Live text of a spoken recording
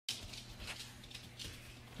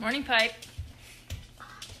Morning, Pipe.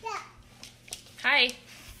 Hi.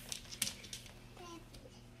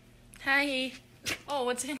 Hi. Oh,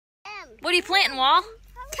 what's in? What are you planting, Wall?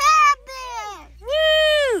 Cabbage!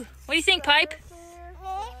 Woo! What do you think, Pipe?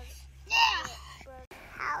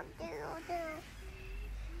 How do you do?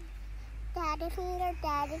 Daddy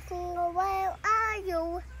finger, where are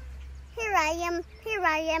you? Here I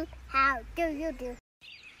am, how do you do?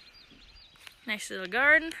 Nice little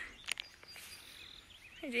garden.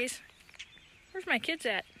 Hey, Jace. Where's my kids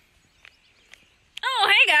at? Oh,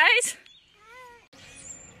 hey, guys.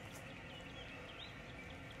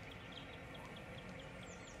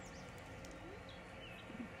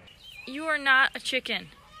 You are not a chicken.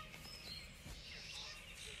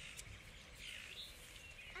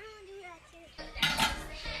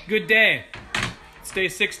 Good day. It's day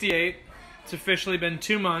 68. It's officially been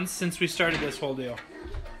 2 months since we started this whole deal.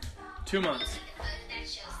 2 months.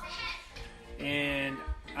 And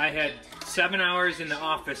I had 7 hours in the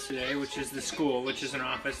office today, which is the school, which is an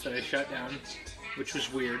office that I shut down, which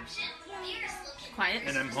was weird. Quiet.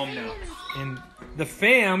 And I'm home now. And the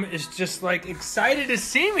fam is just like excited to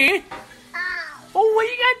see me. Oh, what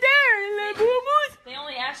you got there? Boo-boos? They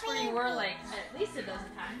only asked where you were like at least a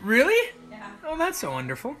dozen times. Really? Yeah. Oh, that's so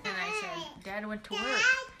wonderful. And I said, Dad went to work.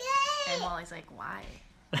 And Wally's like, why?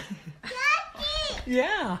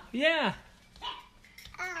 Yeah.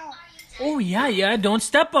 Oh, yeah. Don't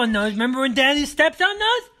step on those. Remember when Daddy stepped on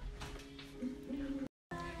those?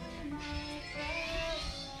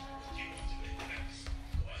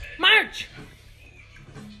 March!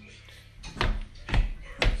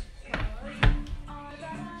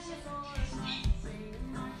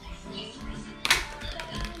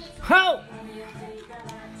 Ho!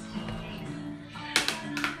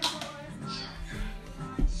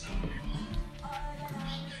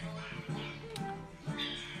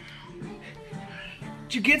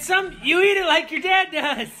 Did you get some? You eat it like your dad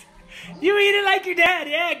does. You eat it like your dad.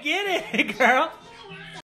 Yeah, get it, girl.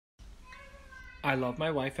 I love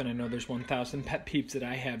my wife, and I know there's 1,000 pet peeves that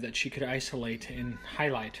I have that she could isolate and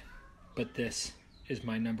highlight. But this is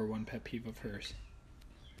my #1 pet peeve of hers.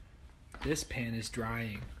 This pan is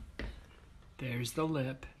drying. There's the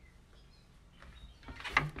lip.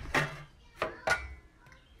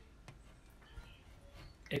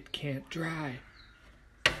 It can't dry.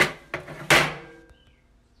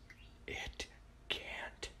 It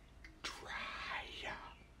can't dry.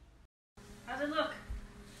 How's it look?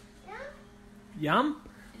 Yum?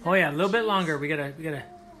 Oh yeah, a little bit longer. We gotta. Should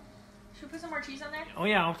we put some more cheese on there? Oh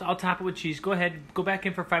yeah, I'll top it with cheese. Go ahead. Go back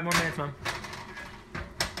in for 5 more minutes, Mom.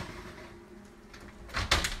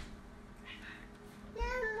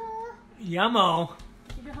 Yummo.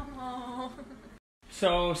 No.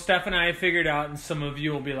 So Steph and I figured out, and some of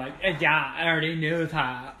you will be like, yeah, I already knew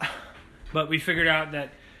that. But we figured out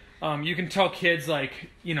that you can tell kids, like,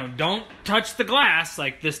 you know, don't touch the glass.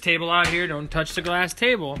 Like this table out here, don't touch the glass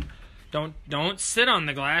table. Don't sit on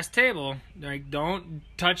the glass table. Like, don't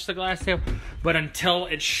touch the glass table. But until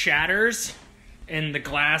it shatters and the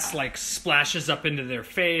glass like splashes up into their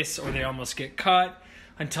face or they almost get cut,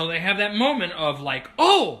 until they have that moment of like,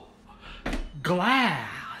 oh,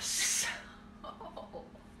 glass.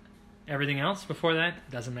 Everything else before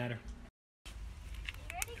that doesn't matter.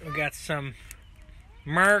 We got some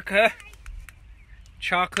Merca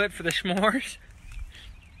chocolate for the s'mores.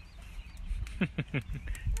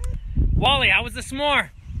 Wally, how was the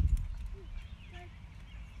s'more?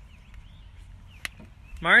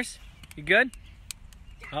 Mars, you good?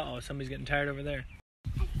 Uh-oh, somebody's getting tired over there.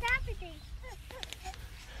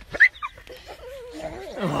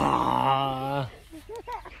 Aww.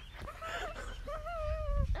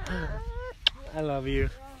 I love you.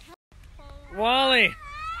 Wally,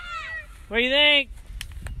 what do you think?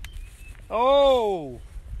 Oh!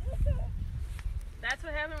 That's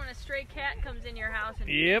what happens when a stray cat comes in your house and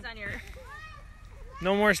Yep. pees on your...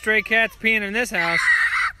 No more stray cats peeing in this house.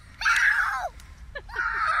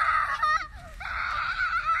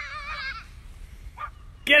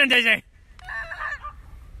 Get him, Daisy! God, that's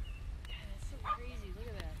so crazy. Look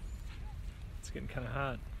at that. It's getting kind of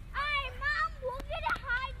hot. Hey, Mom, we're gonna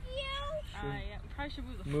hug you. Yeah, we probably should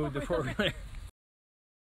move the Move the floor. four-wheeler.